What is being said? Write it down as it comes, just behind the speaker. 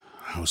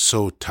I was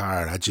so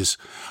tired. I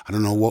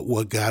don't know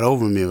what got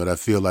over me, but I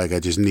feel like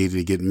I just needed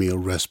to get me a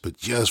respite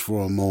just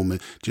for a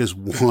moment, just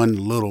one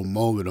little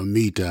moment of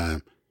me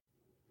time.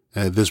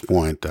 At this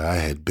point, I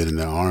had been in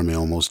the Army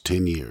almost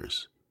 10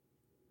 years.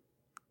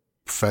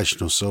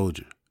 Professional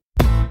soldier.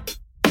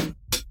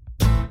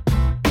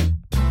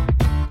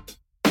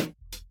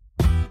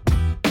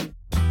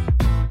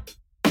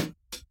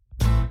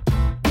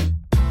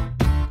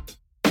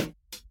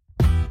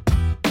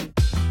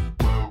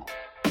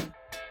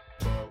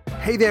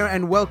 Hey there,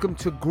 and welcome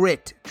to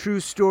Grit,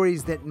 True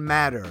Stories That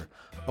Matter,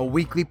 a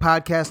weekly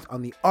podcast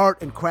on the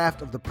art and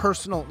craft of the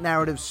personal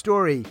narrative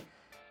story.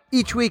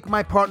 Each week,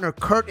 my partner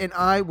Kurt and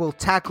I will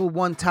tackle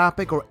one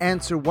topic or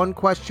answer one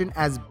question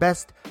as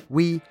best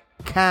we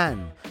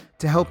can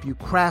to help you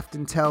craft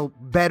and tell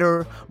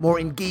better, more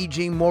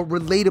engaging, more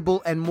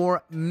relatable, and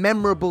more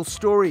memorable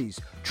stories.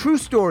 True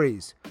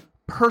stories,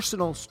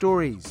 personal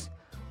stories,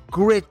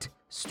 grit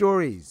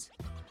stories.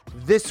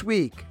 This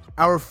week,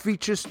 our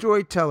feature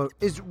storyteller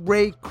is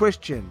Ray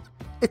Christian.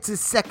 It's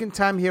his second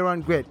time here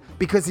on Grit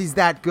because he's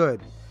that good.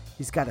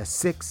 He's got a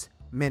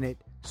 6-minute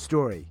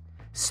story.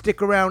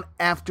 Stick around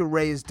after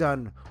Ray is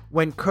done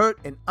when Kurt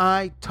and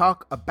I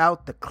talk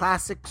about the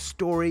classic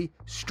story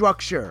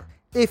structure.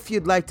 If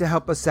you'd like to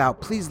help us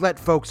out, please let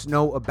folks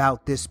know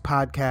about this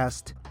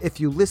podcast. If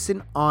you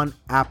listen on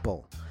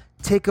Apple,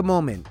 take a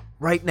moment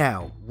right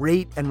now,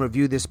 rate and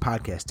review this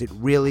podcast. It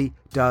really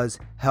does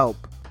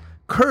help.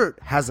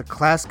 Kurt has a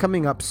class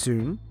coming up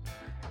soon,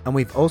 and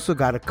we've also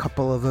got a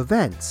couple of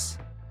events.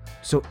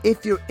 So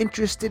if you're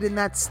interested in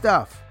that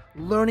stuff,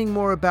 learning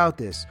more about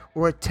this,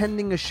 or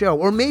attending a show,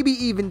 or maybe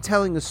even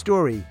telling a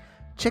story,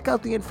 check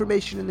out the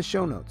information in the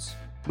show notes.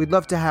 We'd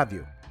love to have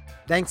you.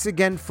 Thanks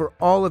again for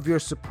all of your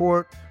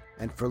support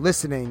and for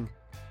listening.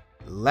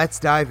 Let's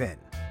dive in.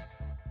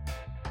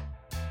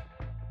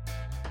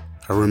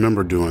 I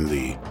remember during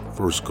the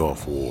first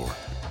Gulf War,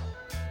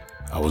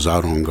 I was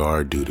out on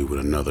guard duty with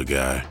another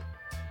guy,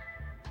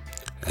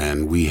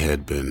 and we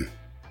had been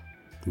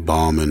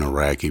bombing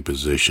Iraqi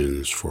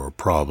positions for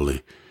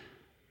probably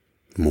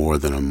more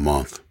than a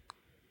month.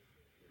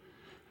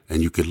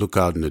 And you could look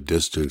out in the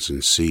distance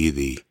and see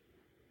the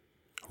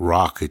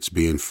rockets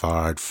being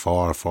fired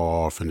far,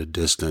 far off in the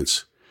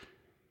distance,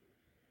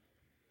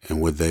 and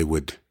where they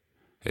would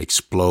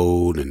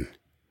explode, and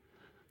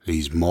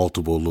these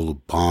multiple little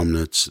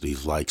bombnets,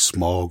 these like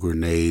small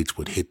grenades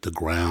would hit the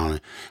ground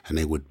and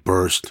they would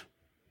burst.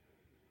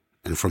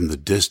 And from the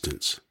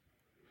distance,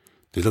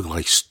 they looked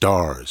like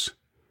stars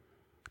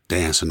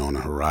dancing on the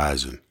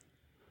horizon.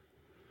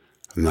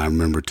 And I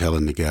remember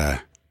telling the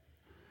guy,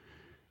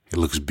 "It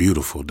looks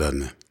beautiful,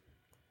 doesn't it?"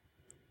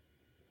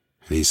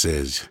 And he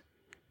says,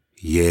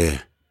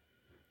 "Yeah,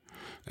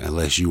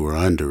 unless you were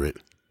under it."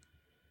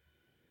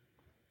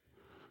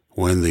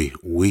 Well, in the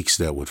weeks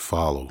that would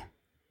follow,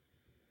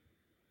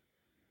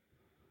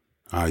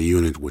 our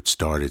unit would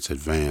start its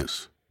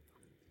advance,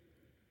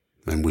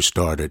 and we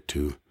started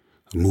to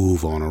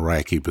move on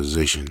Iraqi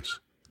positions.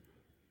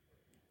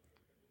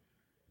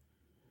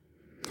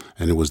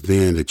 And it was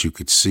then that you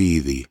could see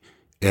the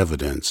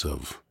evidence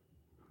of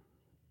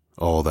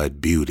all that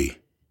beauty.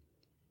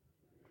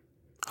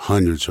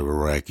 Hundreds of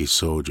Iraqi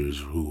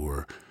soldiers who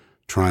were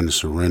trying to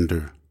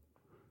surrender,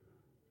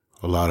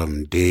 a lot of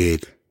them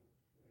dead,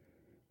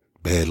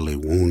 badly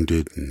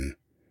wounded and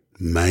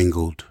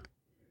mangled.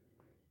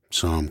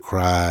 Some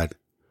cried.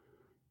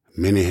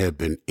 Many had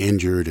been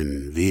injured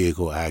in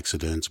vehicle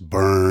accidents,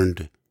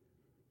 burned.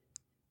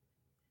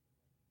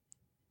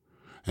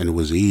 And it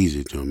was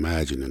easy to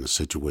imagine in a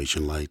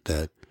situation like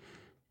that,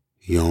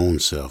 your own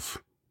self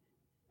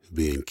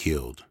being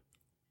killed.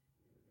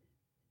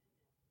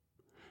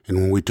 And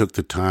when we took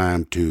the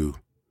time to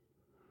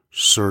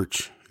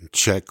search and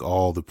check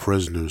all the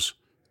prisoners,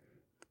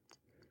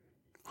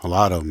 a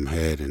lot of them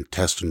had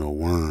intestinal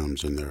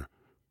worms in their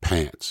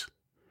pants.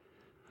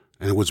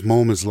 And it was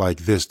moments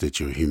like this that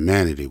your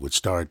humanity would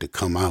start to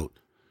come out.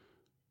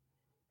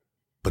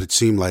 But it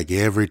seemed like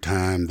every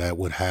time that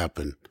would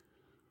happen,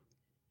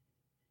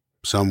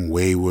 some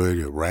wayward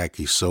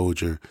Iraqi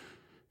soldier,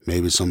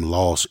 maybe some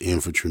lost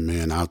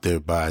infantryman out there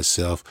by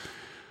himself,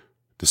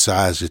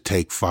 decides to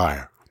take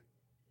fire.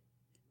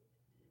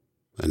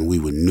 And we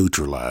would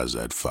neutralize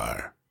that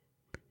fire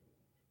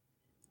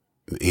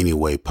in any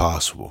way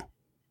possible.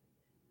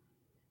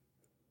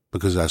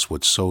 Because that's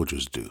what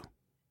soldiers do.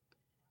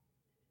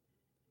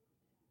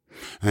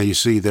 Now you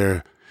see,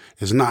 there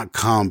is not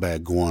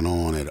combat going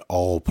on at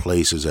all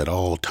places, at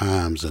all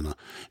times in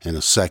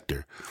a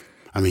sector.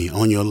 I mean,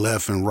 on your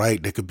left and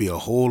right, there could be a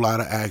whole lot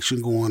of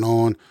action going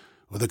on,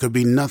 or there could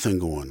be nothing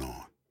going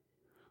on.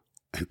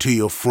 And to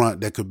your front,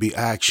 there could be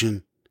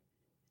action,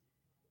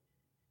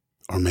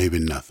 or maybe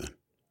nothing.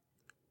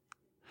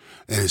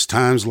 And it's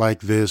times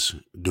like this,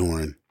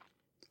 during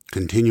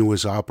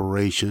continuous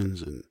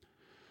operations and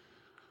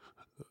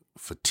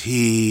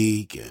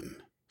fatigue and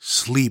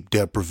sleep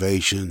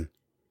deprivation,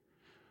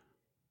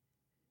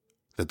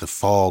 that the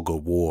fog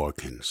of war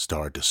can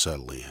start to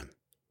settle in.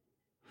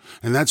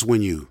 And that's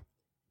when you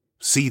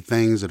see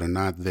things that are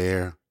not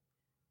there.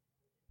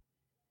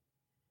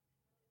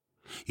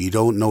 You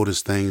don't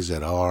notice things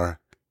that are.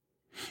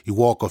 You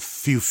walk a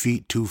few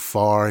feet too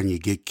far and you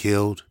get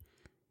killed.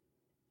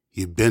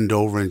 You bend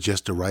over in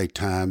just the right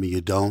time and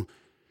you don't.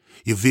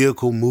 Your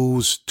vehicle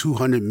moves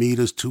 200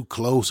 meters too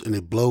close and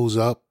it blows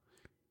up.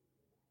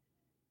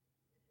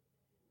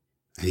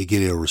 And you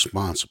get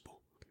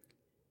irresponsible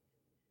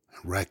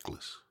and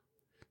reckless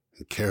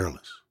and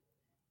careless.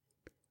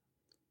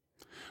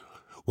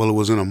 Well, it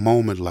was in a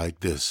moment like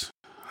this.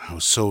 I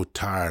was so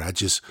tired. I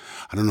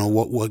don't know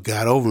what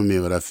got over me,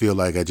 but I feel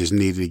like I just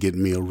needed to get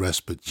me a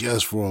respite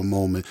just for a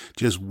moment,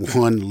 just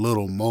one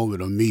little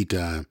moment of me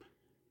time.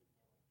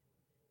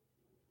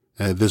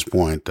 At this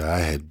point, I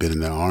had been in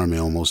the Army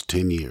almost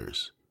 10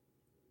 years.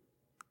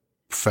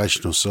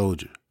 Professional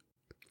soldier.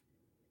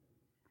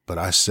 But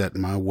I set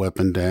my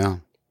weapon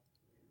down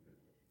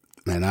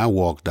and I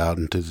walked out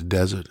into the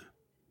desert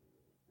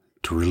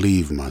to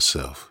relieve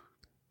myself.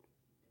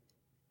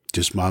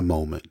 Just my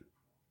moment.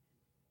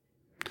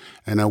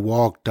 And I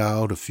walked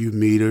out a few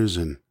meters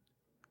and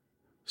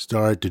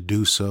started to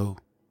do so.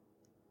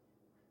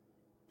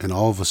 And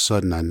all of a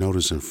sudden I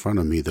noticed in front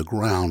of me the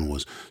ground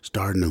was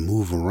starting to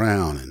move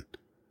around and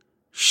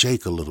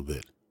shake a little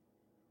bit.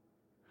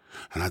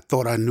 And I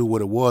thought I knew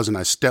what it was, and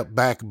I stepped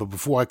back, but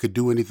before I could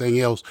do anything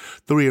else,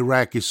 3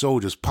 Iraqi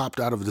soldiers popped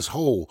out of this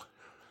hole.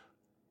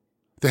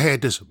 They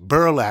had this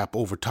burlap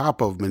over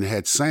top of them, and it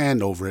had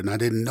sand over it, and I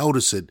didn't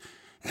notice it,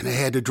 and they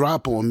had to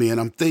drop on me, and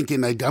I'm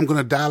thinking, I'm going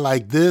to die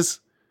like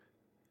this?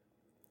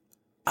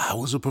 I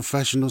was a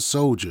professional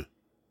soldier.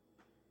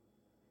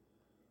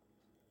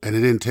 And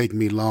it didn't take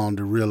me long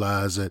to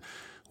realize that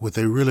what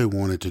they really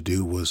wanted to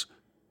do was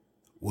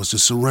to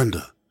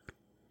surrender.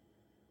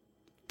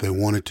 They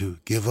wanted to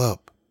give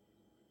up.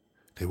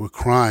 They were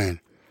crying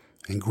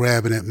and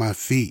grabbing at my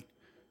feet.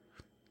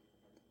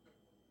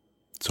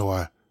 So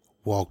I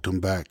walked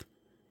them back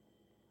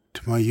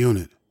to my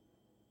unit.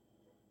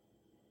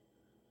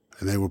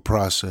 And they were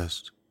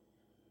processed.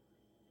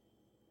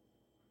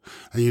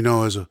 And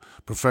as a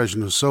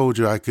professional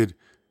soldier, I could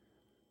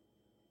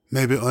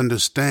maybe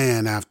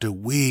understand after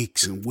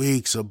weeks and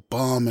weeks of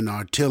bomb and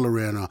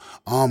artillery and an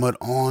armored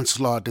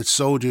onslaught that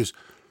soldiers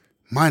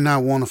might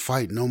not want to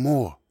fight no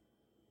more.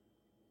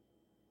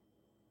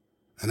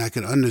 And I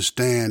could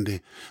understand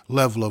the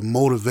level of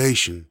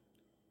motivation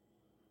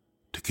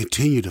to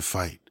continue to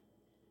fight.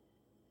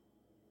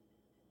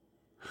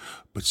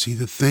 But see,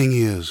 the thing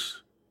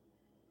is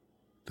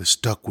that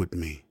stuck with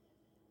me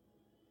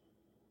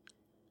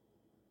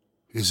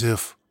is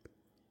if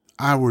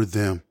I were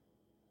them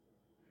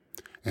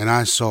and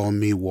I saw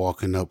me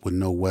walking up with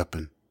no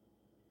weapon,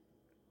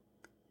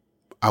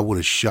 I would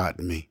have shot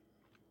me.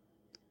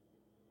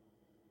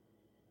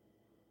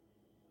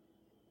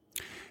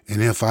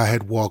 And if I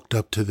had walked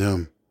up to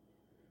them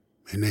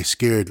and they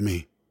scared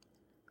me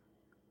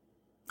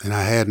and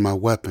I had my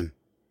weapon,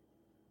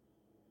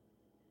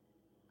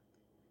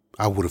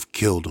 I would have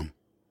killed them.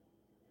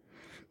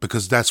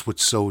 Because that's what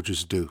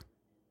soldiers do.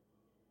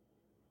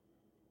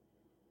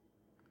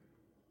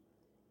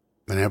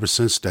 And ever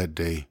since that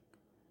day,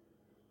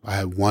 I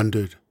have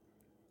wondered,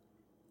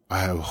 I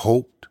have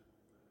hoped,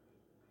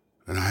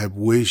 and I have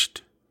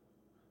wished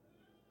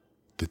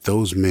that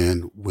those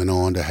men went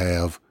on to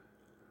have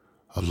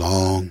a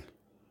long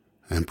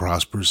and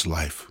prosperous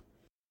life.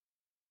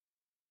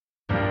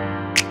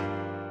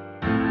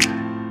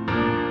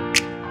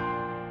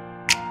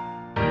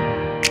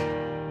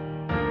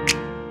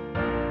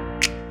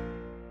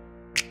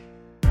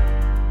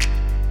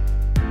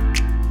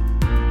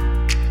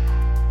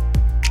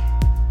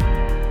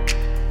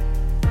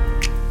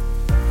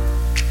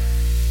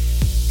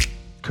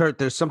 Kurt,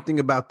 there's something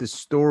about this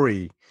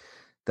story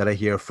that I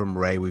hear from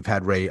Ray. We've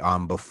had Ray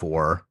on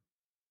before.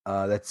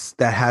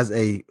 That has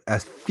a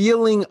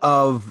feeling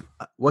of,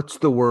 what's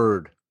the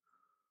word?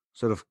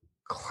 Sort of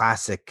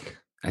classic.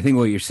 I think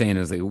what you're saying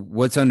is like,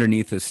 what's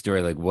underneath this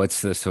story? Like,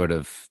 what's the sort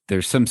of,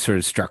 there's some sort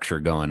of structure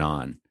going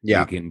on.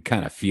 Yeah. You can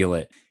kind of feel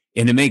it.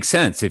 And it makes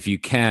sense if you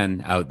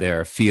can out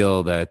there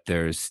feel that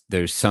there's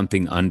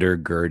something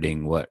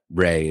undergirding what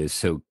Ray is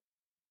so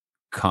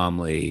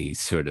calmly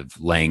sort of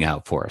laying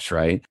out for us,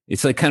 right?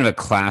 It's like kind of a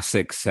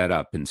classic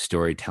setup in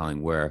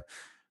storytelling where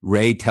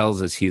Ray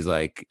tells us he's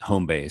like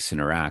home base in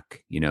Iraq.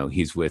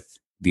 He's with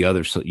the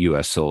other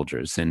U.S.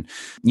 soldiers. And,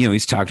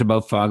 he's talked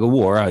about fog of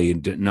war, how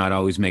you're not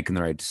always making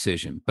the right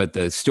decision. But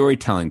the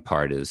storytelling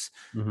part is,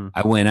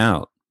 I went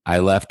out, I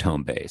left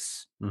home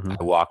base,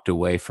 I walked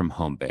away from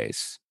home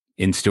base.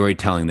 In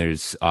storytelling,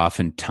 there's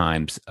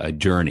oftentimes a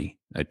journey,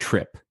 a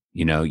trip.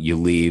 You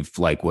leave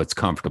like what's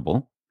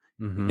comfortable.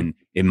 And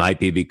it might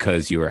be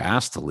because you were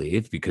asked to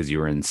leave, because you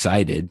were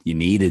incited, you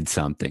needed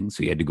something,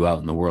 so you had to go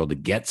out in the world to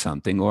get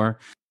something, or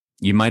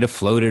you might have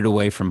floated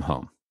away from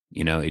home.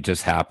 It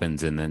just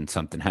happens, and then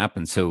something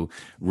happens. So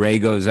Ray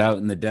goes out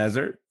in the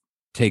desert,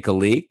 take a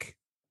leak.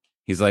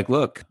 He's like,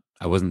 look,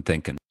 I wasn't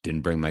thinking,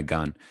 didn't bring my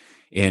gun.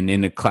 And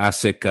in a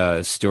classic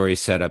story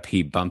setup,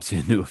 he bumps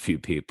into a few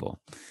people.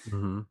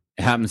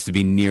 It happens to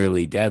be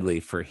nearly deadly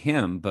for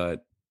him,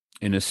 but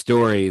in a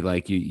story,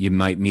 like you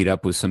might meet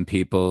up with some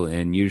people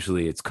and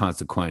usually it's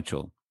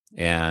consequential.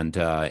 And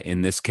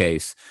in this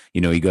case,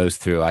 he goes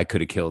through, I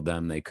could have killed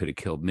them, they could have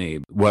killed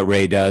me. What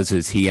Ray does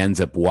is he ends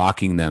up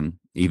walking them,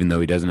 even though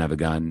he doesn't have a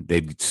gun.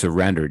 They've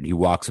surrendered. He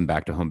walks them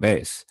back to home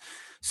base.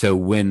 So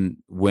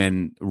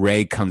when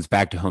Ray comes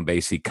back to home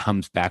base, he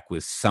comes back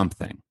with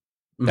something.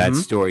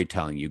 That's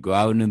storytelling. You go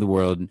out into the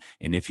world,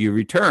 and if you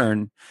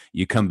return,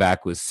 you come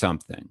back with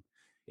something.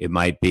 It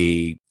might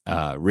be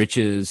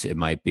riches. It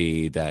might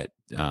be that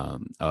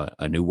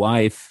a new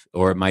wife,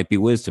 or it might be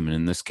wisdom. And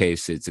in this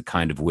case, it's a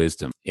kind of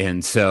wisdom.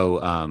 And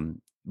so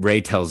Ray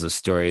tells a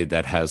story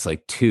that has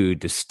like two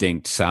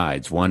distinct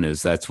sides. One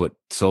is that's what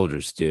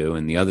soldiers do.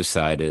 And the other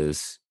side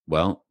is,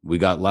 well, we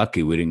got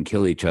lucky. We didn't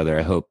kill each other.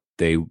 I hope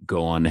they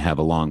go on to have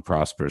a long,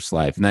 prosperous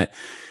life. And that,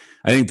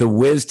 I think the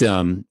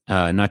wisdom,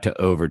 not to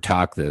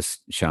overtalk this,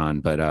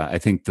 Sean, but I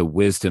think the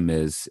wisdom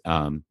is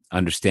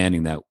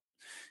understanding that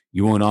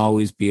you won't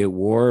always be at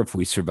war. If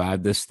we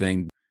survive this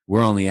thing,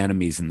 we're only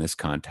enemies in this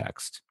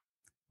context,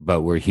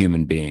 but we're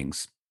human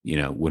beings,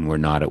 when we're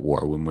not at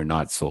war, when we're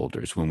not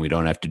soldiers, when we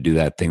don't have to do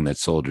that thing that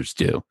soldiers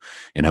do.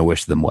 And I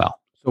wish them well.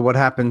 So what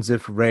happens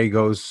if Ray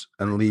goes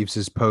and leaves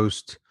his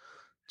post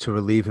to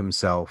relieve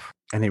himself,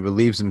 and he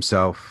relieves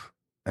himself,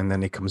 and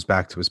then he comes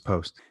back to his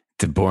post?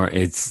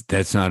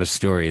 That's not a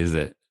story, is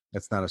it?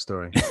 That's not a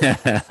story.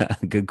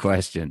 Good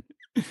question.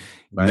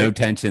 Right? No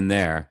tension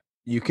there.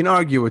 You can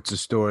argue it's a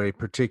story,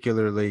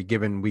 particularly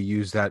given we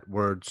use that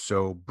word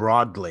so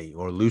broadly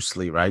or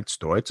loosely, right?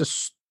 Story.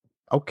 It's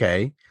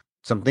okay.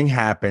 Something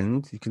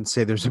happened. You can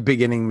say there's a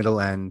beginning,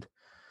 middle, end.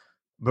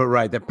 But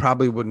right, that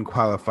probably wouldn't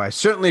qualify,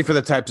 certainly for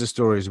the types of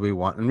stories we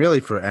want, and really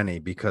for any,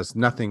 because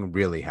nothing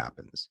really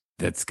happens.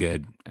 That's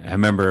good. I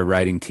remember a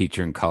writing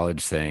teacher in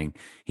college saying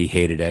he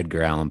hated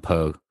Edgar Allan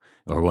Poe,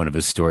 or one of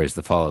his stories,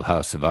 The Fall of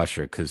House of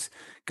Usher, because,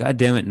 God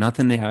damn it,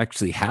 nothing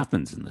actually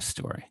happens in the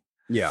story.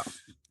 Yeah.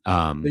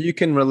 So you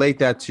can relate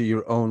that to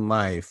your own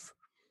life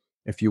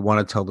if you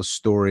want to tell the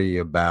story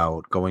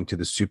about going to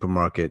the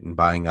supermarket and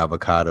buying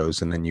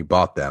avocados, and then you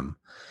bought them,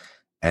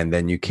 and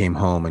then you came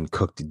home and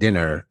cooked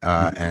dinner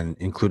and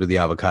included the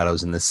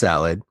avocados in the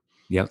salad.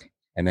 Yep.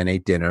 And then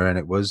ate dinner, and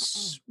it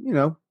was,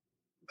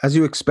 as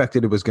you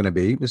expected it was going to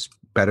be. It was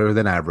better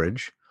than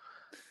average.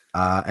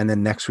 And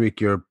then next week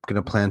you're going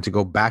to plan to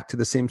go back to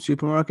the same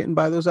supermarket and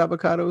buy those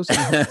avocados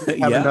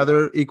and have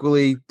another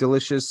equally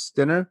delicious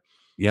dinner.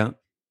 Yeah.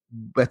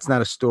 That's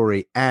not a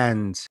story.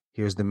 And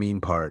here's the mean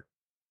part.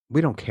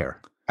 We don't care.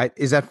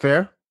 Is that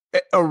fair?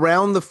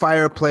 Around the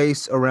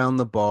fireplace, around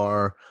the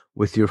bar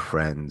with your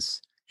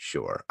friends.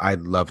 Sure.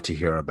 I'd love to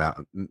hear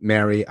about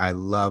Mary. I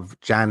love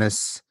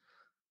Janice.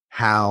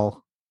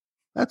 Hal.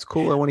 That's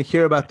cool. I want to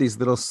hear about these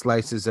little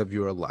slices of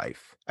your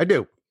life. I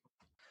do.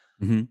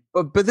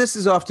 Mm-hmm. But this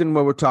is often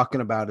what we're talking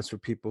about is for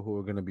people who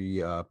are going to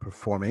be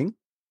performing,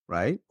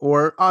 right?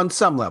 Or on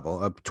some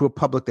level to a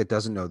public that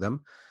doesn't know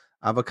them.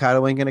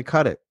 Avocado ain't going to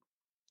cut it.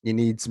 You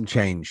need some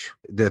change.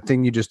 The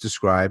thing you just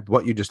described,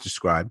 what you just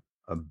described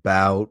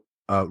about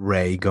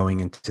Ray going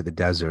into the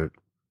desert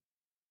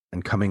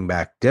and coming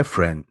back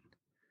different,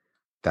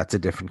 that's a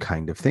different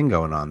kind of thing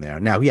going on there.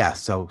 Now, yeah,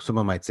 so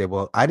someone might say,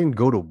 well, I didn't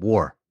go to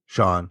war,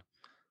 Sean.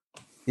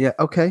 Yeah,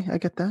 okay, I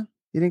get that.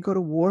 You didn't go to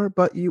war,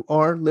 but you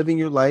are living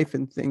your life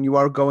and you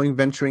are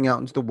venturing out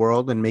into the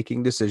world and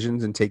making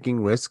decisions and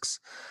taking risks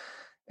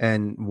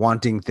and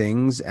wanting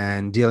things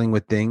and dealing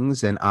with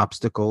things and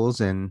obstacles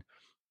and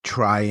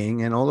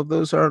trying, and all of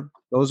those are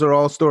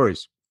all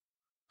stories.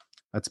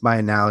 That's my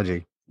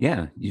analogy.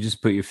 Yeah, you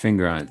just put your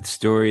finger on it.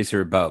 Stories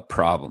are about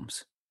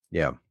problems.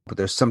 Yeah, but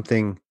there's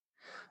something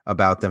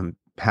about them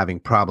having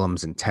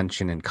problems and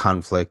tension and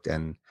conflict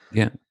and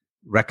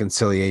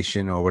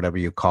reconciliation or whatever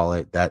you call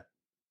it that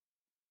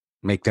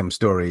make them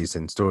stories,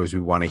 and stories we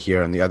want to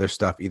hear. And the other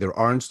stuff either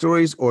aren't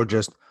stories or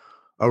just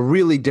a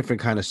really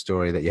different kind of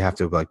story that you have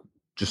to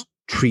just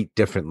treat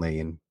differently.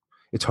 And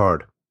it's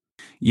hard.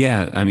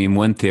 Yeah. I mean,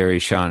 one theory,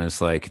 Sean,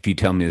 is like, if you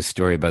tell me the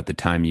story about the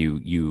time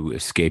you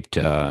escaped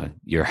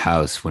your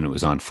house when it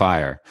was on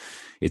fire,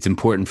 it's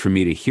important for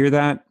me to hear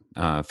that.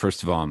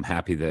 First of all, I'm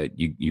happy that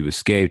you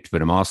escaped,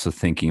 but I'm also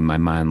thinking in my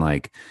mind,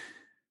 like,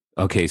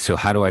 okay, so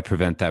how do I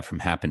prevent that from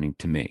happening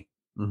to me?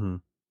 Mm-hmm.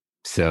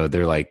 So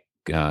they're like,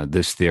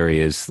 this theory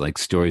is like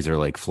stories are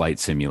like flight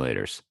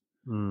simulators.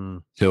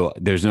 Mm. So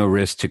there's no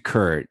risk to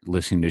Kurt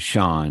listening to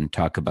Sean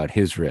talk about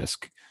his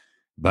risk,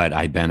 but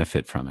I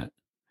benefit from it.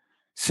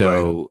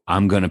 So right.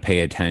 I'm going to pay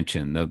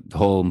attention. The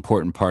whole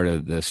important part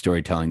of the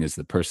storytelling is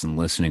the person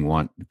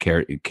listening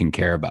can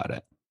care about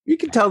it. You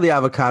can tell the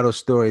avocado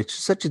story. It's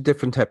such a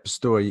different type of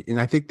story.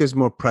 And I think there's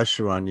more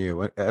pressure on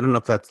you. I don't know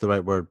if that's the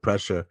right word,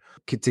 pressure,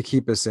 to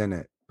keep us in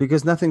it,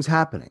 because nothing's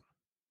happening.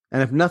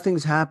 And if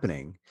nothing's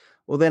happening,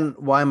 well, then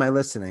why am I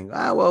listening?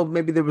 Well,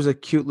 maybe there was a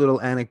cute little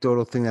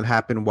anecdotal thing that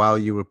happened while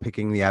you were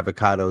picking the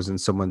avocados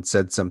and someone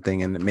said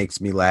something and it makes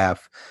me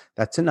laugh.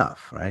 That's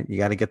enough, right? You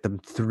got to get them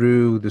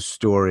through the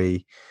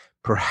story,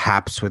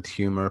 perhaps with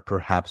humor,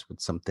 perhaps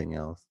with something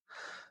else.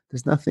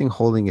 There's nothing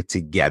holding it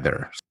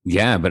together.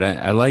 Yeah, but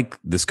I like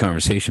this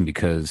conversation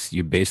because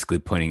you're basically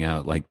pointing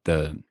out like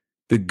the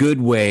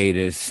good way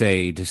to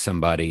say to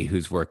somebody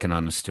who's working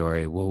on a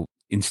story, well,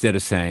 instead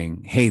of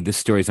saying, hey, this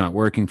story's not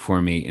working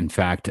for me. In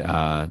fact,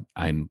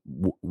 I'm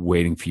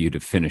waiting for you to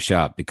finish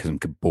up because I'm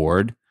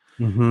bored.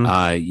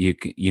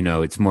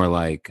 It's more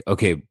like,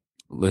 okay,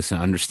 listen,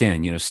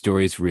 understand,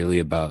 stories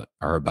really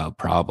are about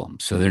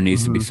problems. So there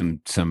needs to be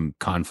some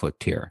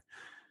conflict here.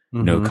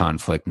 No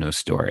conflict, no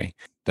story.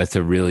 That's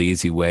a really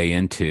easy way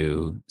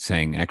into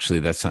saying, actually,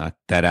 that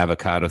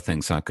avocado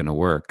thing's not going to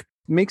work.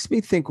 Makes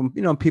me think,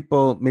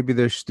 people, maybe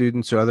their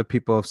students or other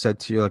people have said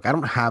to you, like, I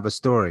don't have a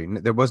story.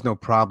 There was no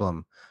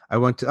problem.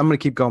 I'm going to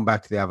keep going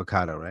back to the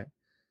avocado, right?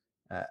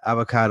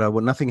 Avocado,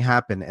 well, nothing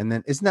happened. And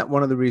then isn't that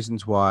one of the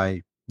reasons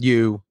why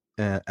you,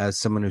 as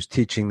someone who's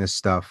teaching this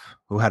stuff,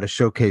 who had a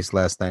showcase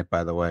last night,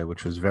 by the way,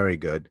 which was very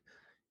good,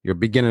 your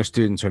beginner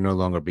students are no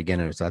longer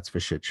beginners. That's for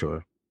shit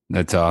sure.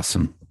 That's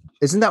awesome.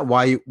 Isn't that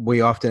why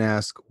we often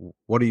ask,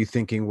 what are you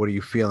thinking? What are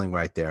you feeling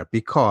right there?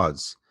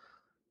 Because,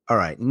 all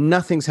right,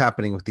 nothing's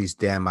happening with these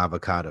damn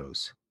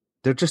avocados.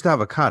 They're just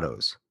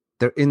avocados.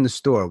 They're in the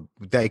store.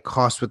 They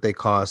cost what they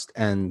cost,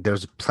 and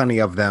there's plenty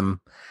of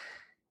them.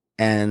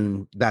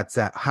 And that's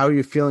that. How are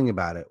you feeling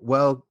about it?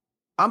 Well,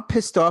 I'm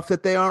pissed off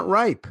that they aren't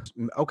ripe.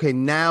 Okay,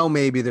 now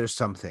maybe there's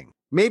something.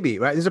 Maybe,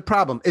 right? There's a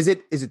problem. Is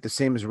it the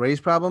same as Ray's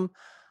problem?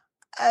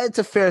 It's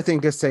a fair thing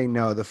to say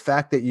no. The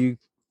fact that you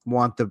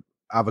want the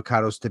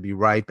avocados to be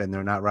ripe and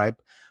they're not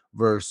ripe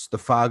versus the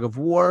fog of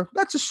war,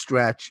 that's a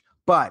stretch.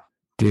 But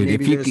dude,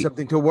 maybe there's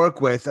something to work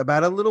with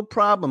about a little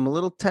problem, a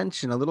little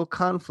tension, a little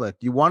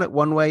conflict. You want it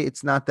one way,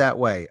 it's not that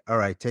way. All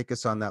right, take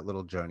us on that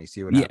little journey.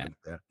 See what happens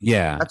there.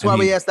 Yeah. That's why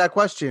we asked that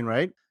question,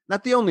 right?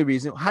 Not the only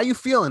reason. How you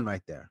feeling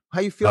right there?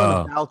 How you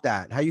feeling about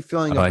that? How you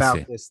feeling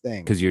about this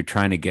thing? Because you're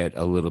trying to get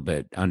a little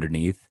bit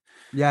underneath.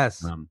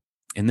 Yes.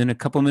 And then a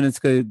couple minutes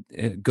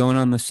going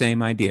on the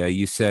same idea,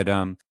 you said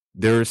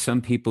there are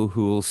some people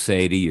who will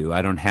say to you,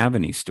 I don't have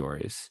any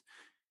stories.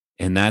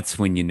 And that's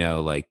when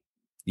like,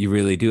 you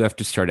really do have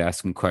to start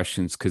asking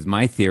questions, because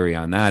my theory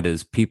on that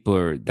is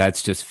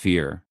that's just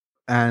fear.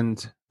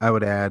 And I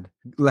would add,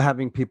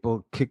 having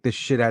people kick the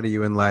shit out of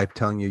you in life,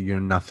 telling you you're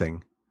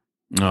nothing.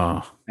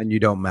 Oh. And you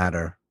don't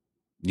matter.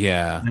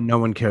 Yeah. And no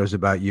one cares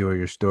about you or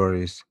your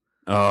stories.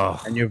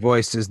 Oh. And your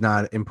voice is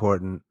not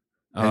important.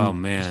 Oh,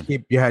 man. Just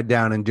keep your head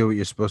down and do what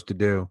you're supposed to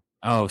do.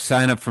 Oh,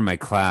 sign up for my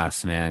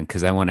class, man,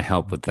 because I want to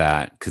help with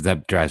that, because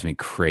that drives me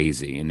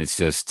crazy. And it's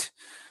just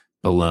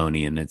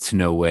baloney, and it's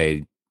no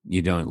way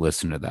you don't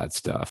listen to that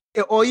stuff.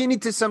 All you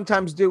need to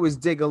sometimes do is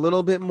dig a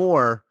little bit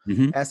more,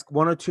 ask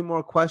one or two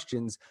more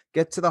questions,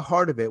 get to the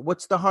heart of it.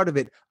 What's the heart of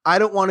it? I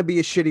don't want to be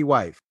a shitty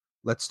wife.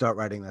 Let's start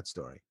writing that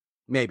story.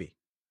 Maybe.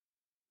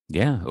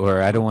 Yeah.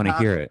 Or I don't want to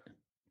hear it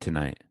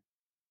tonight.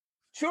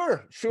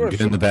 Sure. I'm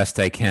doing the best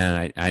I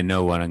can. I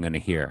know what I'm going to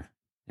hear,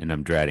 and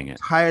I'm dreading it.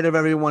 Tired of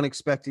everyone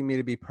expecting me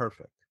to be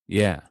perfect.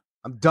 Yeah.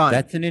 I'm done.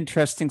 That's an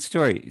interesting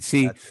story.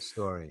 See, that's the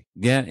story.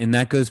 Yeah. And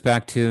that goes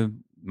back to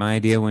my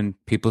idea when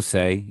people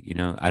say,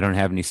 I don't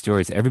have any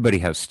stories. Everybody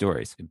has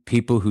stories.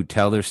 People who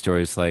tell their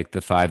stories, like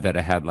the 5 that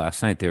I had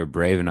last night, they were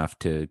brave enough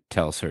to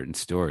tell certain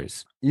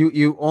stories.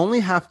 You only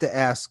have to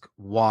ask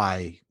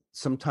why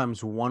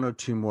sometimes 1 or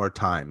 2 more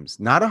times,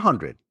 not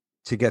 100,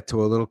 to get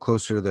to a little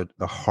closer to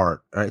the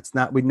heart. Right?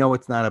 We know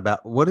it's not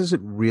about what is it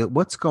real,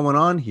 what's going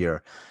on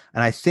here.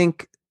 And I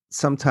think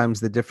sometimes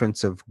the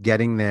difference of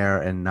getting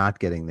there and not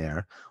getting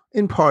there,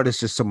 in part, is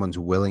just someone's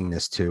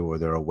willingness to, or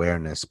their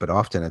awareness, but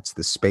often it's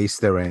the space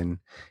they're in.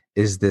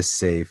 Is this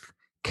safe?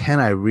 Can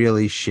I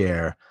really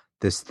share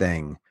this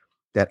thing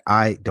that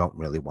I don't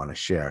really want to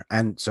share?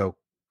 And so,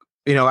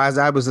 as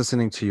I was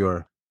listening to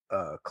your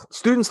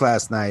students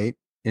last night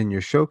in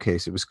your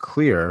showcase, it was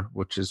clear,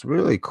 which is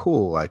really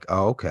cool. Like,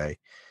 oh, okay,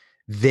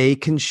 they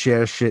can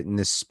share shit in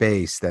this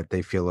space that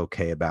they feel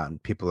okay about,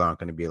 and people aren't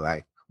going to be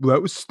like, well,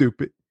 that was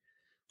stupid.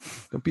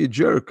 Don't be a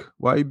jerk.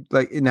 Why?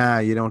 Nah,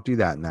 you don't do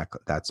that in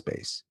that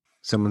space.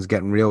 Someone's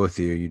getting real with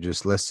you. You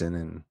just listen,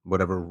 and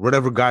whatever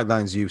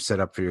guidelines you've set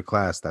up for your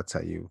class, that's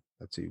how you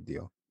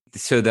deal.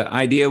 So the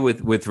idea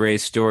with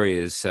Ray's story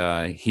is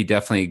he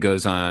definitely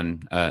goes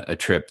on a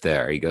trip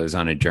there. He goes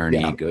on a journey.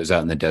 Yeah. He goes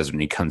out in the desert,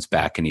 and he comes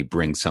back, and he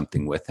brings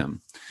something with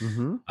him.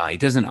 He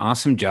does an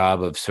awesome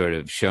job of sort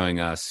of showing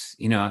us,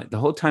 the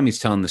whole time he's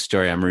telling the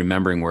story, I'm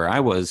remembering where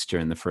I was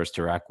during the first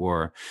Iraq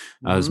War.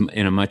 I was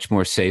in a much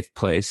more safe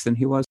place than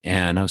he was.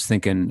 And I was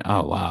thinking,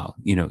 oh, wow,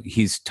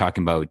 he's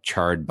talking about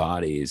charred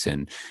bodies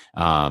and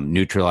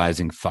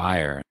neutralizing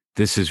fire.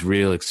 This is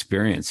real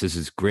experience. This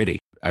is gritty.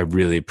 I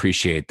really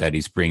appreciate that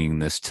he's bringing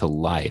this to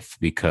life,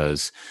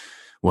 because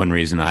one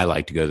reason I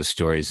like to go to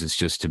stories is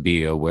just to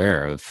be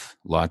aware of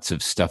lots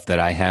of stuff that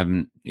I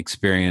haven't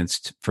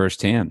experienced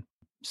firsthand.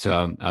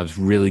 So I was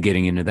really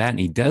getting into that, and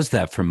he does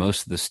that for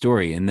most of the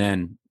story. And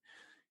then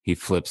he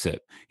flips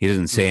it. He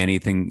doesn't say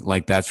anything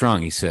like that's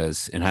wrong. He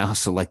says, and I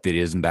also like that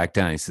he doesn't back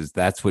down. He says,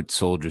 that's what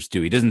soldiers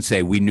do. He doesn't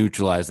say we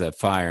neutralize that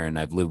fire and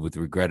I've lived with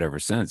regret ever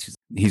since.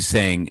 He's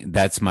saying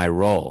that's my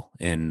role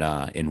in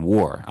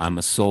war. I'm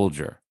a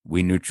soldier.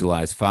 We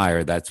neutralize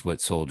fire. That's what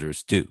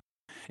soldiers do.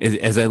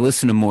 As I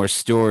listen to more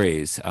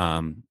stories,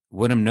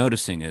 what I'm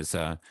noticing is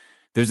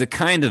there's a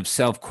kind of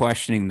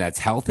self-questioning that's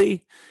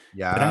healthy.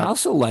 Yeah. But I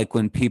also like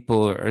when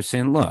people are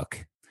saying,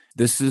 look,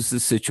 this is the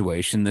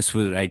situation. This is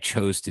what I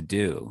chose to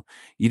do.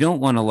 You don't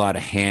want a lot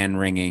of hand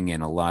wringing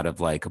and a lot of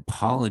like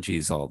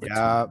apologies all the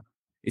time.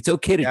 It's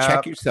okay to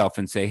check yourself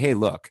and say, hey,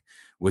 look,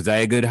 was I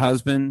a good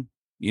husband,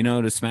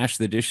 to smash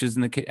the dishes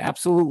in the kitchen?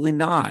 Absolutely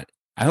not.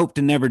 I hope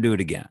to never do it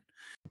again.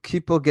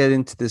 People get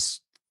into this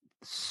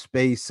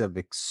space of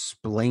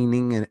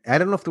explaining, and I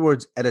don't know if the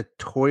word's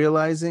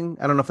editorializing.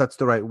 I don't know if that's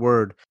the right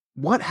word.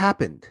 What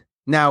happened?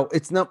 Now,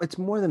 it's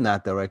more than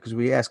that, though, right? Because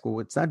we ask, well,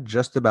 it's not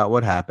just about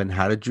what happened.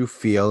 How did you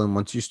feel? And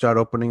once you start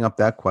opening up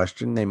that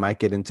question, they might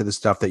get into the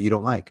stuff that you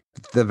don't like.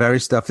 The very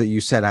stuff that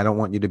you said, I don't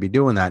want you to be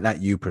doing that.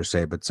 Not you per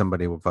se, but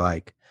somebody with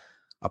like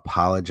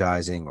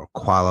apologizing or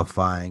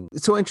qualifying.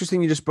 It's so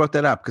interesting you just brought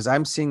that up because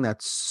I'm seeing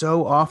that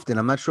so often.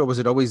 I'm not sure, was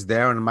it always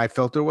there and my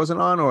filter wasn't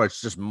on, or it's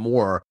just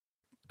more?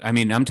 I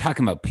mean, I'm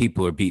talking about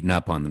people who are beating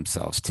up on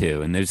themselves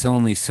too. And there's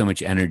only so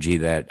much energy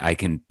that I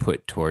can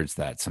put towards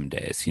that some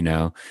days,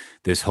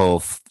 this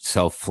whole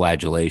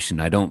self-flagellation.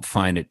 I don't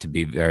find it to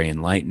be very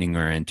enlightening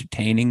or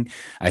entertaining.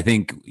 I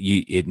think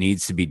it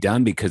needs to be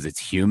done because it's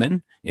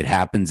human. It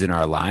happens in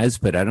our lives,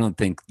 but I don't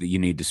think that you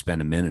need to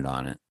spend a minute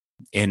on it.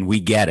 And we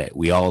get it.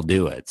 We all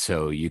do it.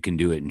 So you can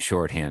do it in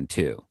shorthand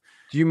too.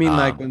 Do you mean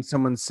like when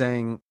someone's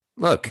saying,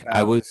 look,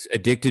 I was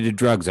addicted to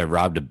drugs. I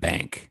robbed a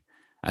bank.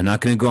 I'm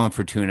not going to go on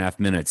for 2.5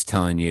 minutes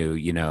telling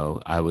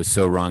you, I was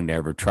so wrong to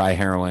ever try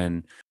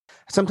heroin.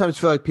 I sometimes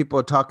feel like people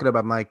are talking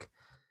about, like,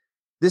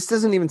 this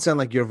doesn't even sound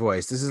like your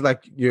voice. This is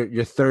like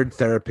your third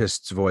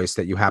therapist's voice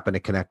that you happen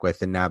to connect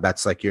with. And now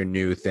that's like your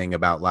new thing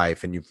about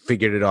life and you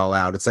figured it all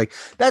out. It's like,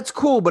 that's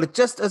cool, but it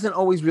just doesn't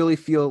always really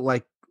feel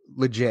like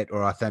legit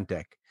or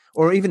authentic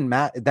or even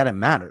that it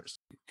matters.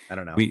 I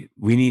don't know.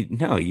 We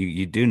need, no,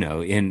 you do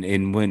know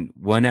in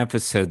one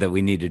episode that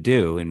we need to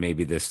do, and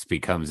maybe this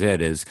becomes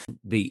it, is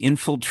the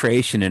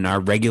infiltration in our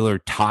regular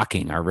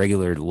talking, our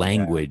regular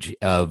language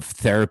of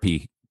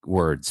therapy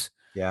words.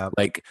 Yeah.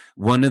 Like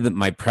one of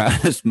my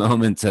proudest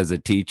moments as a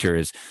teacher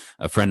is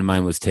a friend of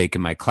mine was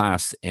taking my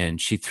class and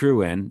she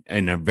threw in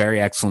a very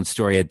excellent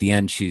story at the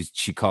end.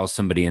 She calls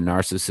somebody a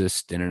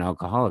narcissist and an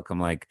alcoholic. I'm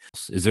like,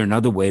 is there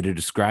another way to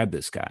describe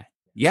this guy?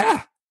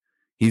 Yeah.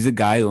 He's a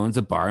guy who owns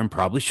a bar and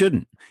probably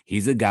shouldn't.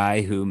 He's a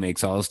guy who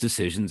makes all his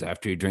decisions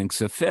after he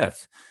drinks a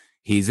fifth.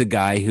 He's a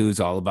guy who's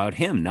all about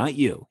him, not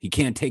you. He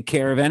can't take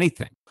care of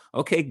anything.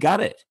 Okay,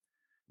 got it.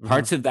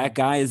 Parts of that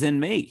guy is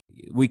in me.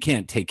 We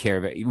can't take care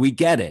of it. We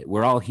get it.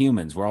 We're all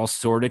humans. We're all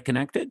sort of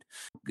connected,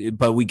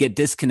 but we get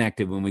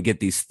disconnected when we get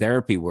these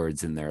therapy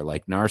words in there,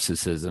 like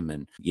narcissism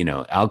and,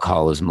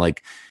 alcoholism.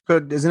 Like,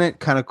 but isn't it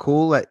kind of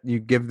cool that you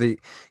give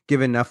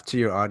enough to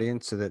your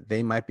audience so that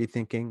they might be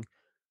thinking,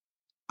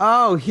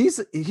 oh,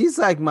 he's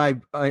like my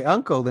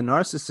uncle, the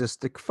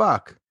narcissistic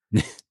fuck.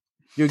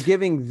 You're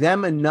giving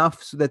them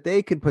enough so that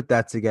they can put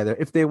that together.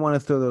 If they want to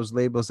throw those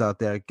labels out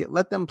there,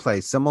 let them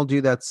play. Some will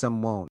do that,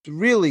 some won't. It's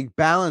really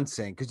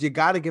balancing because you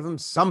got to give them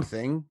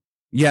something.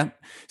 Yeah.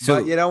 So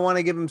but you don't want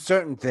to give them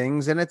certain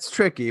things, and it's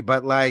tricky.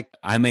 But like,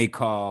 I may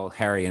call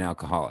Harry an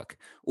alcoholic,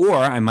 or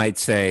I might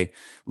say,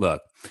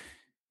 look,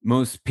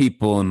 most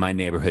people in my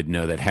neighborhood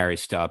know that Harry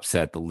stops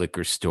at the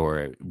liquor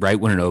store right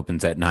when it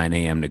opens at 9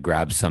 a.m. to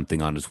grab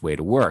something on his way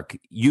to work.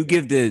 You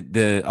give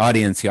the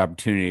audience the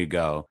opportunity to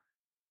go,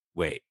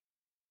 wait,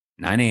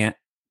 9 a.m.?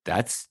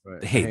 That's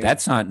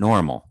not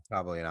normal.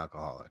 Probably an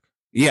alcoholic.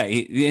 Yeah,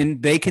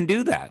 and they can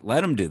do that.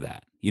 Let them do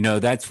that.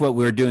 That's what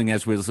we're doing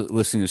as we're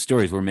listening to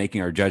stories. We're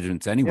making our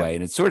judgments anyway,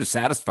 and it's sort of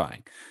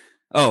satisfying.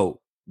 Oh,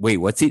 wait,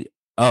 what's he?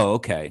 Oh,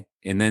 okay.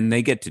 And then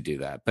they get to do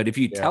that. But if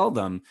you tell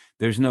them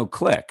there's no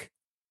click,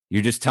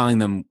 you're just telling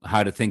them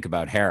how to think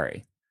about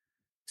Harry.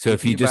 So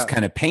if you just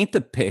kind of paint the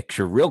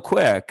picture real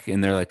quick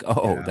and they're like,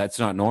 oh, that's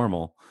not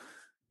normal,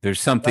 there's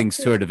something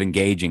sort of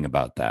engaging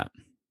about that.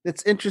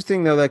 It's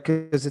interesting, though, that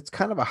because it's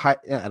kind of I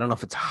don't know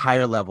if it's a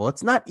higher level.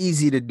 It's not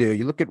easy to do.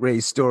 You look at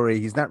Ray's story.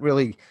 He's not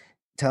really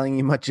telling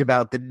you much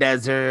about the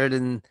desert.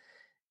 And,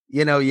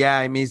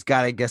 he's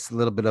got, I guess, a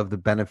little bit of the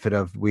benefit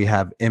of we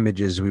have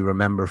images we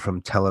remember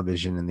from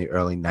television in the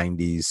early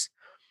 90s.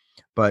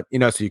 But,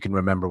 so you can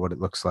remember what it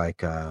looks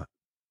like.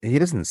 He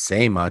doesn't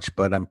say much,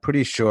 but I'm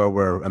pretty sure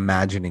we're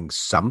imagining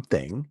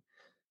something.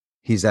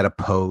 He's at a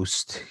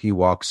post. He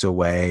walks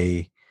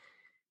away.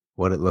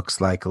 What it looks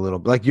like a little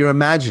like you're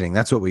imagining.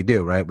 That's what we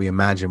do, right? We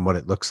imagine what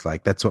it looks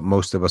like. That's what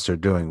most of us are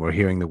doing. We're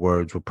hearing the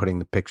words. We're putting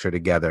the picture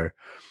together.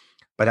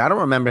 But I don't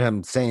remember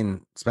him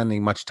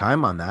spending much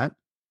time on that.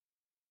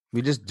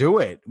 We just do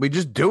it.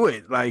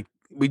 Like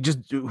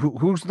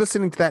who's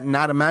listening to that,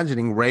 not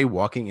imagining Ray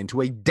walking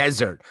into a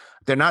desert?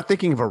 They're not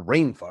thinking of a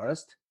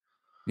rainforest.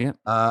 Yeah.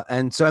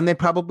 And they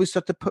probably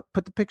start to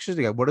put the pictures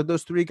together. What do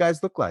those three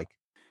guys look like?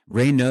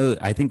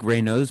 I think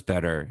Ray knows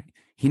better.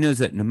 He knows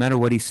that no matter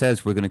what he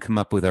says, we're going to come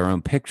up with our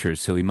own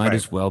pictures. So he might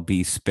as well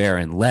be spare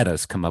and let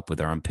us come up with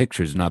our own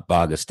pictures, not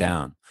bog us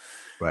down.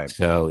 Right.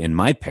 So in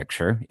my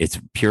picture, it's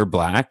pure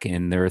black,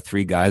 and there are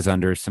three guys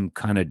under some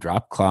kind of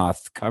drop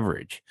cloth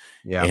coverage.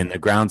 Yeah. And the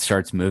ground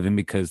starts moving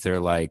because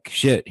they're like,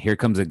 shit, here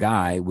comes a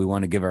guy. We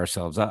want to give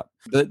ourselves up.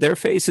 But their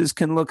faces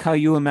can look how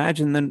you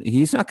imagine them.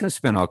 He's not going to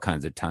spend all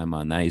kinds of time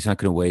on that. He's not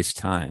going to waste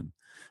time.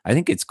 I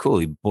think it's cool.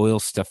 He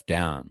boils stuff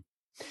down.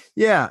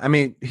 Yeah, I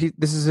mean,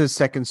 this is his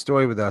second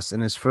story with us,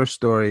 and his first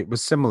story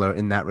was similar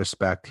in that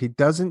respect. He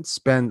doesn't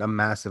spend a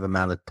massive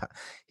amount of time.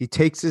 He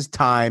takes his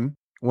time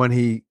when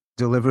he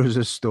delivers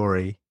a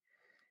story.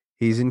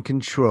 He's in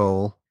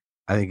control.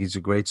 I think he's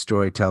a great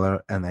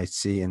storyteller, and I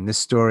see in this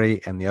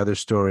story and the other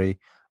story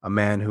a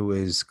man who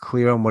is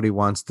clear on what he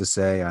wants to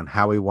say, on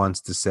how he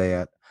wants to say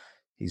it.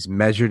 He's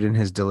measured in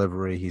his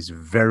delivery. He's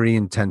very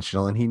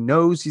intentional, and he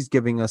knows he's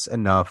giving us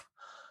enough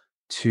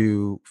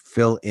to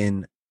fill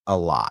in a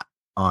lot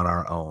on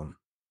our own,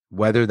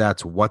 whether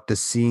that's what the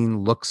scene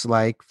looks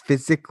like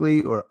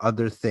physically or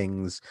other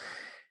things.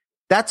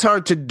 That's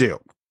hard to do,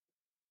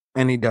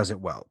 and he does it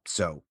well.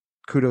 So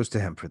kudos to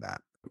him for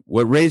that.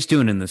 What Ray's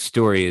doing in the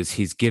story is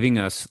he's giving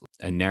us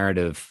a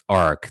narrative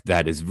arc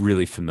that is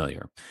really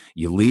familiar.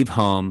 You leave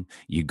home,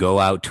 you go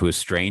out to a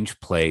strange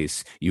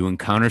place, you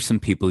encounter some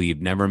people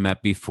you've never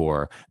met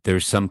before,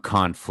 there's some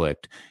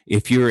conflict.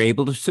 If you're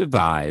able to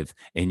survive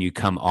and you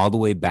come all the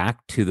way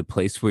back to the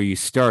place where you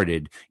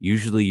started,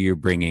 usually you're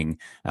bringing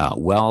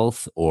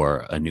wealth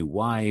or a new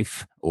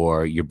wife,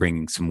 or you're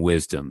bringing some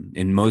wisdom.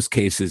 In most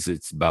cases,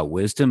 it's about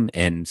wisdom.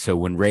 And so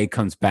when Ray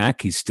comes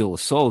back, he's still a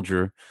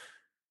soldier,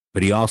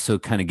 but he also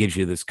kind of gives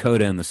you this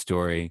coda in the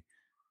story.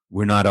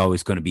 We're not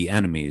always going to be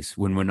enemies.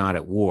 When we're not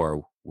at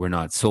war, we're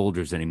not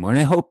soldiers anymore.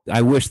 And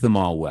I wish them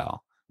all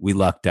well. We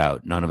lucked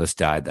out. None of us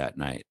died that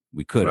night.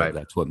 We could have. Right.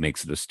 That's what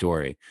makes it a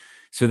story.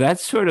 So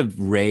that's sort of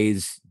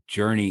Ray's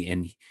journey.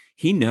 And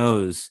he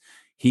knows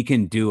he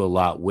can do a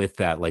lot with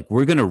that. Like,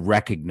 we're going to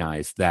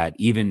recognize that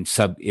even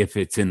if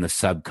it's in the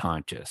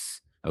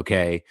subconscious,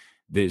 okay?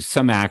 There's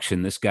some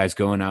action. This guy's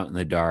going out in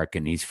the dark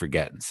and he's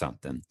forgetting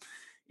something.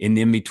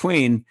 In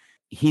between,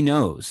 he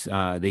knows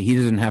that he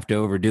doesn't have to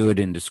overdo it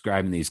in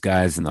describing these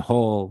guys in the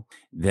whole,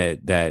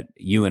 that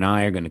you and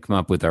I are going to come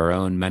up with our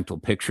own mental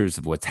pictures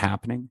of what's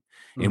happening.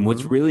 Mm-hmm. And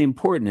what's really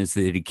important is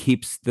that he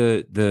keeps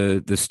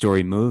the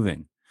story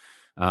moving.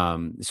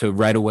 So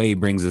right away, he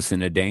brings us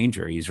into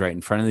danger. He's right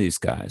in front of these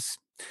guys.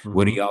 Mm-hmm.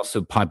 What he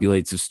also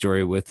populates the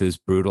story with is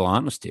brutal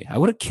honesty. I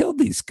would have killed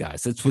these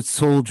guys. That's what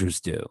soldiers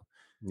do.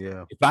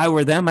 Yeah. If I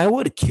were them, I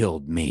would have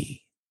killed me.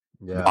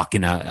 Yeah.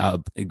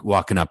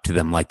 Walking up to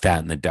them like that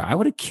in the dark, I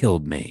would have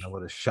killed me. I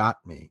would have shot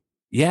me.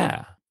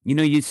 Yeah, you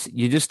know, you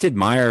just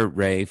admire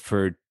Ray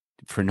for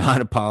not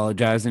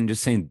apologizing,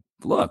 just saying,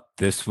 "Look,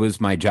 this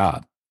was my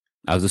job.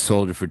 I was a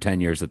soldier for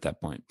 10 years at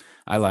that point.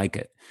 I like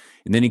it."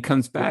 And then he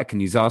comes back, and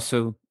he's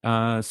also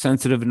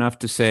sensitive enough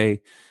to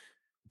say,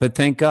 "But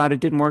thank God it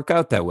didn't work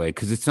out that way,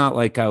 because it's not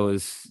like I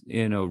was,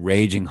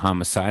 raging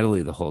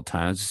homicidally the whole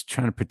time. I was just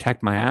trying to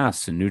protect my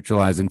ass and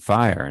neutralizing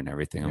fire and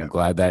everything. I'm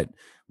glad that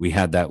we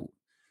had that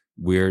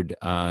weird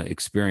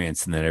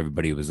experience and that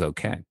everybody was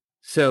okay."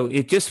 So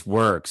it just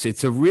works.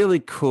 It's a really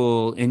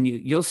cool, and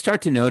you'll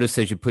start to notice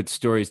as you put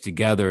stories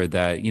together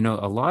that,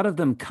 a lot of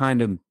them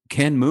kind of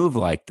can move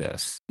like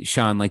this.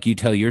 Sean, like you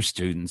tell your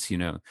students,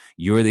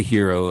 you're the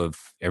hero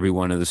of every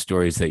one of the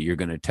stories that you're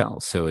going to tell.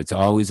 So it's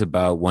always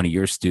about one of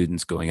your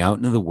students going out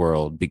into the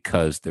world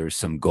because there's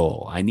some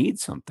goal. I need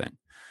something.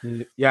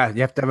 Yeah,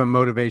 you have to have a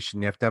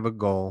motivation. You have to have a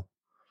goal.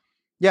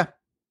 Yeah.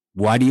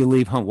 Why do you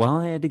leave home?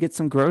 Well, I had to get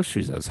some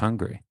groceries. I was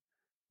hungry.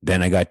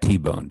 Then I got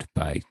T-boned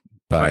by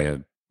right.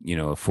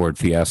 a Ford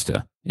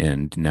Fiesta,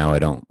 and now I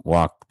don't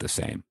walk the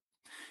same.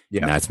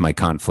 Yeah, and that's my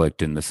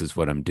conflict, and this is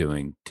what I'm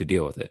doing to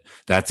deal with it.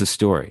 That's a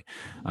story.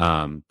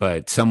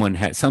 But something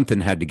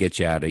had to get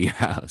you out of your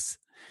house.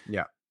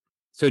 Yeah.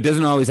 So it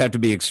doesn't always have to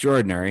be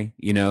extraordinary.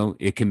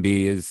 It can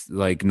be as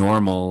like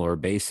normal or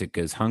basic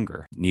as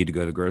hunger. Need to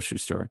go to the grocery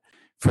store.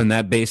 From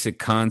that basic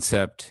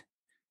concept.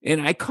 And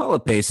I call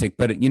it basic,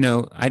 but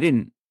I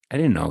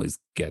didn't always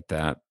get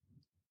that.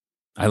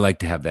 I like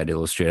to have that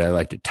illustrated. I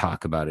like to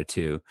talk about it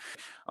too.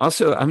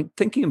 Also, I'm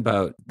thinking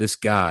about this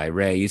guy,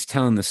 Ray. He's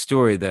telling the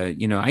story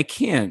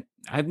that,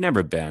 I've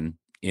never been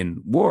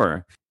in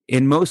war,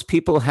 and most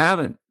people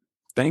haven't.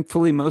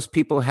 Thankfully, most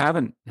people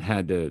haven't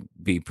had to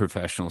be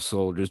professional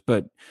soldiers,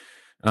 but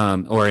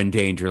or in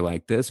danger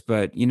like this.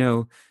 But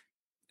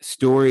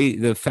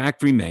the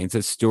fact remains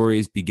that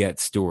stories beget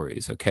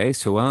stories. Okay.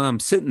 So while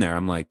I'm sitting there,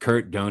 I'm like,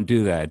 Kurt, don't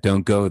do that.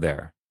 Don't go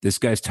there. This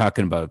guy's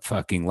talking about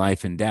fucking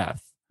life and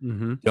death.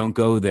 Mm-hmm. Don't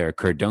go there,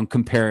 Kurt. Don't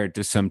compare it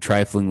to some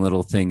trifling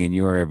little thing in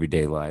your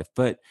everyday life.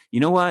 But you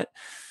know what?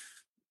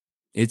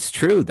 It's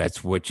true.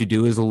 That's what you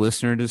do as a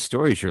listener to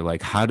stories. You're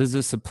like, how does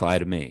this apply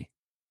to me?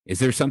 Is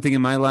there something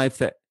in my life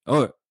that,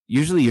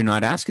 usually you're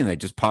not asking, that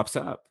just pops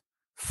up.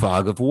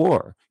 Fog of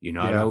war. You're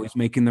not always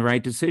making the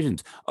right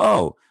decisions.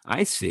 Oh,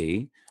 I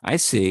see.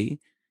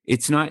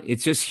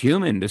 It's just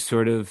human to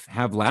sort of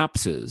have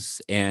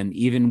lapses. And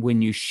even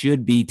when you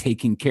should be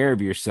taking care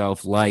of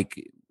yourself,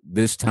 like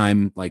this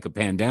time, like a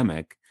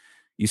pandemic,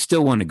 you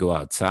still want to go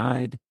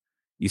outside.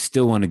 You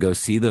still want to go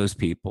see those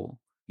people.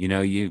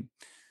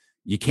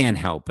 You can't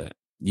help it.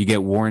 You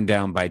get worn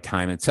down by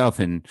time itself.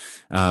 And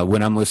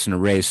when I'm listening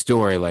to Ray's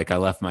story, like I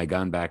left my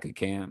gun back at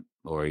camp,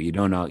 or you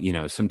don't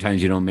know,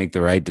 sometimes you don't make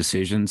the right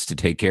decisions to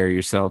take care of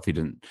yourself.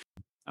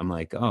 I'm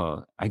like,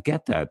 oh, I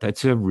get that.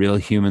 That's a real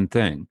human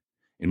thing.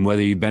 And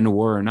whether you've been to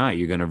war or not,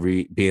 you're going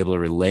to be able to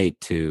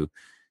relate to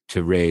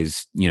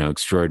Ray's,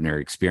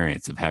 extraordinary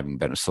experience of having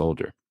been a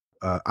soldier.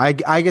 I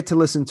get to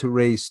listen to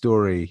Ray's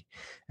story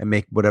and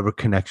make whatever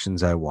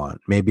connections I want.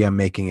 Maybe I'm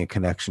making a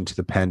connection to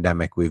the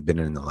pandemic we've been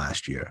in the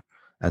last year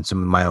and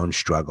some of my own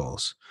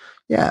struggles.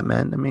 Yeah,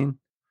 man. I mean,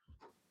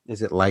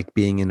 is it like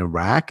being in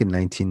Iraq in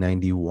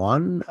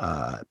 1991?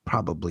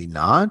 Probably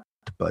not,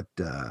 but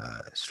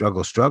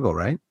struggle,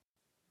 right?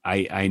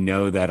 I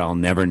know that I'll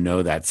never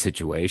know that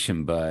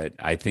situation, but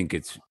I think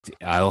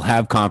I'll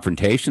have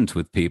confrontations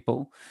with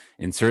people.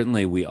 And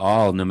certainly we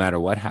all, no matter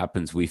what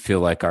happens, we feel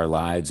like our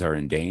lives are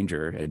in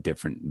danger at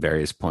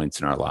various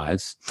points in our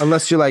lives.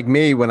 Unless you're like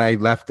me when I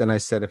left and I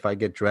said, if I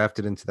get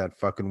drafted into that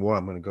fucking war,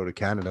 I'm going to go to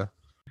Canada.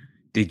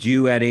 Did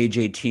you at age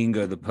 18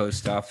 go to the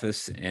post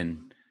office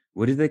and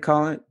what did they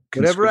call it?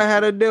 Whatever I had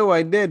to do,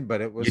 I did,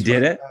 but it was. You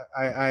did it?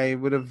 I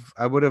would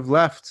have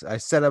left. I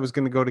said I was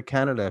going to go to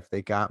Canada if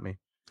they got me.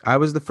 I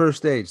was the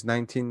first age,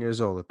 19 years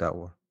old at that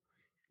war.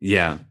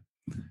 Yeah.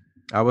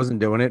 I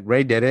wasn't doing it.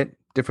 Ray did it.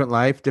 Different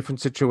life, different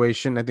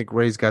situation. I think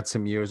Ray's got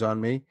some years on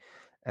me.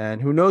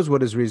 And who knows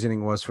what his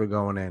reasoning was for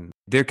going in.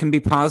 There can be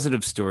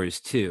positive stories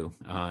too,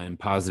 and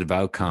positive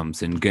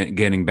outcomes. And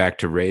getting back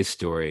to Ray's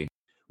story,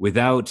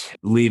 without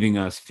leaving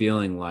us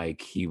feeling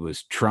like he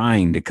was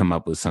trying to come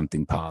up with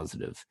something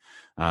positive.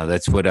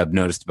 That's what I've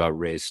noticed about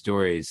Ray's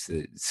stories.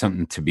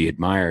 Something to be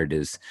admired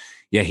is,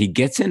 yeah, he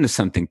gets into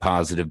something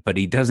positive, but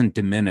he doesn't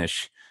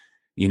diminish,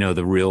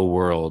 the real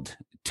world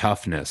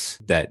toughness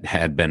that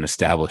had been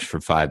established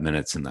for 5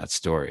 minutes in that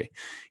story.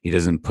 He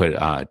doesn't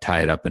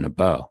tie it up in a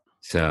bow.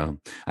 So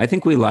I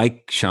think we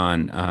like,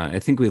 Sean, I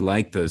think we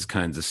like those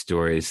kinds of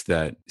stories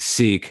that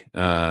seek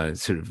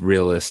sort of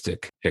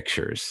realistic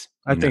pictures.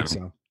 I think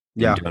so.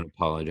 Yeah. Don't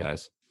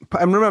apologize.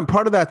 And remember,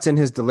 part of that's in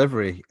his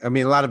delivery. I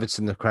mean, a lot of it's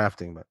in the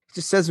crafting, but he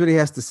just says what he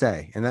has to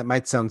say. And that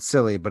might sound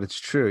silly, but it's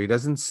true. He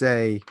doesn't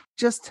say,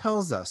 just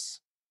tells us.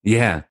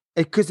 Yeah.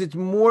 Because it's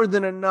more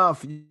than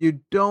enough.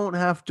 You don't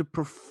have to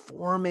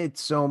perform it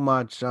so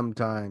much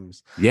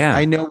sometimes. Yeah.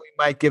 I know we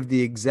might give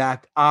the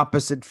exact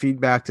opposite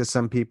feedback to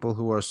some people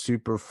who are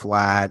super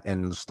flat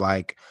and just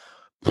like,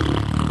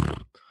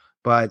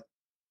 but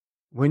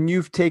when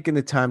you've taken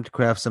the time to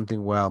craft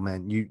something well,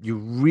 man, you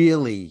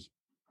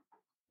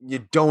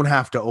don't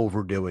have to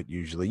overdo it.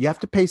 Usually you have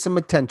to pay some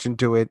attention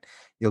to it.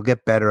 You'll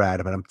get better at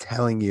it. But I'm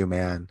telling you,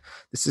 man,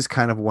 this is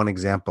kind of one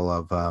example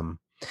of,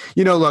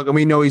 look, and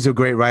we know he's a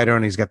great writer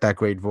and he's got that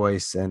great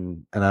voice.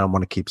 And I don't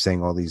want to keep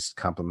saying all these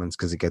compliments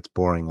because it gets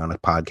boring on a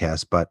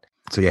podcast, but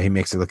so yeah, he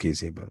makes it look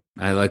easy. But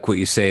I like what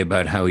you say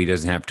about how he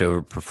doesn't have to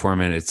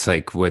overperform it. It's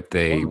like what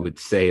they would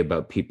say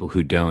about people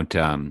who don't,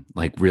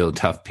 like real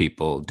tough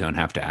people don't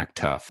have to act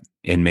tough.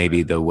 And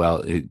maybe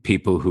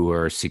people who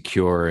are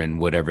secure in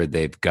whatever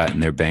they've got in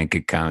their bank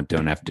account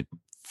don't have to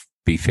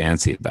be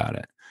fancy about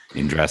it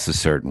and dress a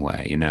certain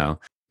way,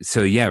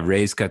 So yeah,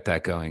 Ray's got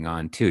that going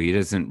on too. He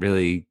doesn't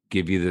really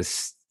give you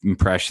this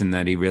impression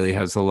that he really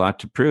has a lot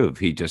to prove.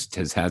 He just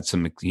has had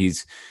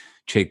he's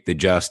take the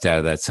just out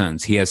of that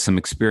sentence. He has some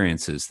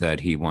experiences that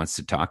he wants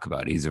to talk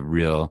about. He's a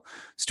real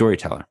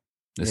storyteller.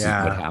 This is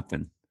what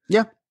happened.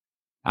 Yeah.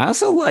 I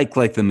also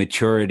like the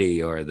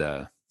maturity or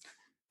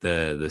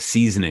the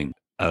seasoning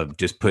of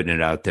just putting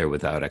it out there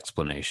without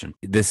explanation.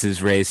 This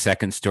is Ray's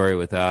second story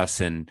with us,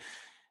 and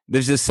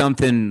there's just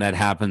something that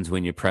happens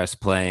when you press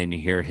play and you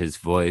hear his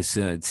voice.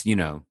 It's,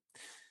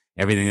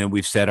 everything that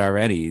we've said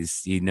already.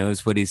 He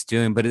knows what he's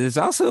doing, but there's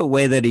also a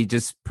way that he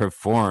just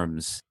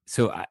performs.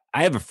 So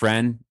I have a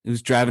friend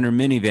who's driving her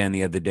minivan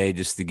the other day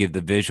just to give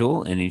the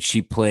visual, and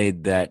she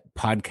played that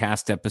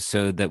podcast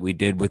episode that we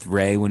did with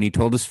Ray when he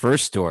told his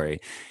first story.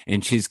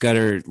 And she's got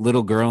her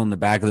little girl in the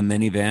back of the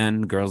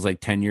minivan. Girl's like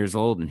 10 years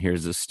old, and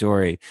here's the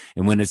story.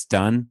 And when it's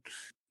done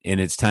and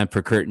it's time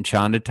for Kurt and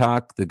Sean to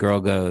talk, the girl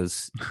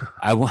goes,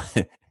 I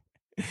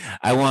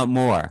want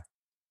more.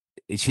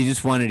 She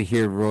just wanted to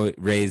hear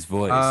Ray's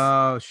voice.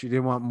 Oh, she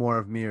didn't want more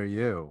of me or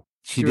you.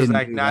 She was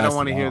like, no, I don't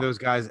want to hear those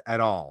guys at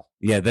all.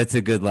 Yeah, that's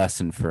a good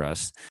lesson for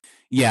us.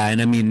 Yeah, and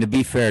I mean, to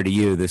be fair to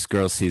you, this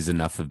girl sees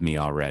enough of me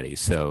already,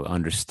 so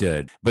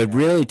understood. But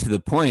really, to the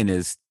point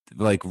is,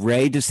 like,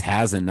 Ray just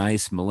has a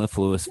nice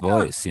mellifluous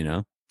voice,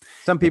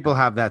 Some people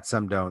have that,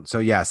 some don't. So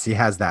yes, he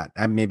has that.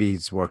 And maybe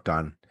he's worked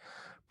on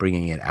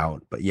bringing it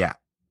out. But yeah,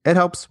 it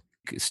helps.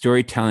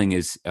 Storytelling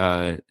is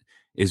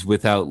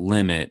without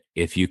limit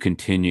if you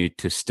continue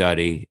to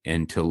study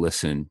and to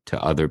listen to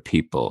other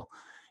people.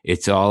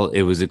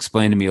 It was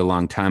explained to me a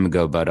long time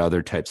ago about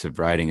other types of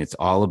writing. It's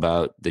all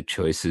about the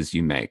choices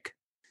you make.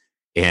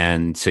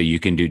 And so you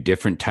can do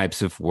different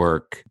types of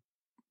work,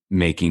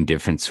 making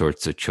different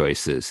sorts of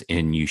choices.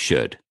 And you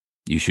should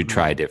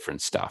try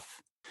different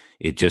stuff.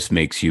 It just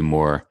makes you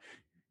more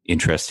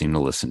interesting to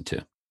listen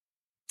to.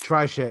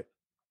 Try shit.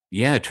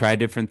 Yeah. Try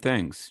different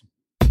things.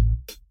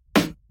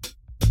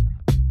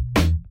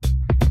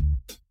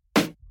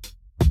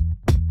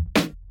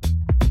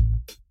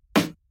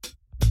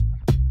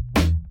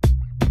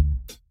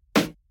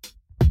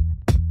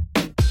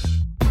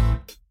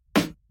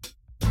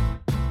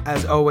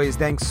 As always,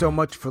 thanks so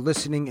much for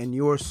listening and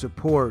your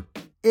support.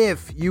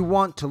 If you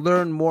want to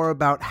learn more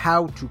about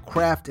how to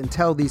craft and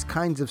tell these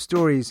kinds of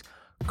stories,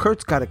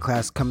 Kurt's got a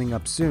class coming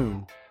up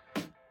soon.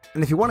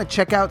 And if you want to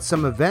check out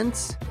some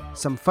events,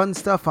 some fun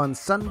stuff on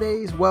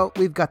Sundays, well,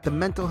 we've got the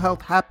Mental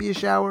Health Happy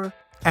Hour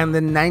and the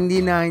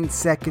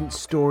 99-Second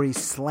Story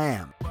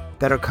Slam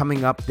that are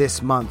coming up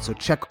this month. So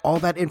check all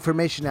that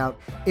information out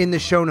in the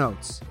show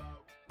notes.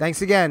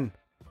 Thanks again.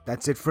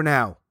 That's it for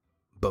now.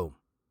 Boom.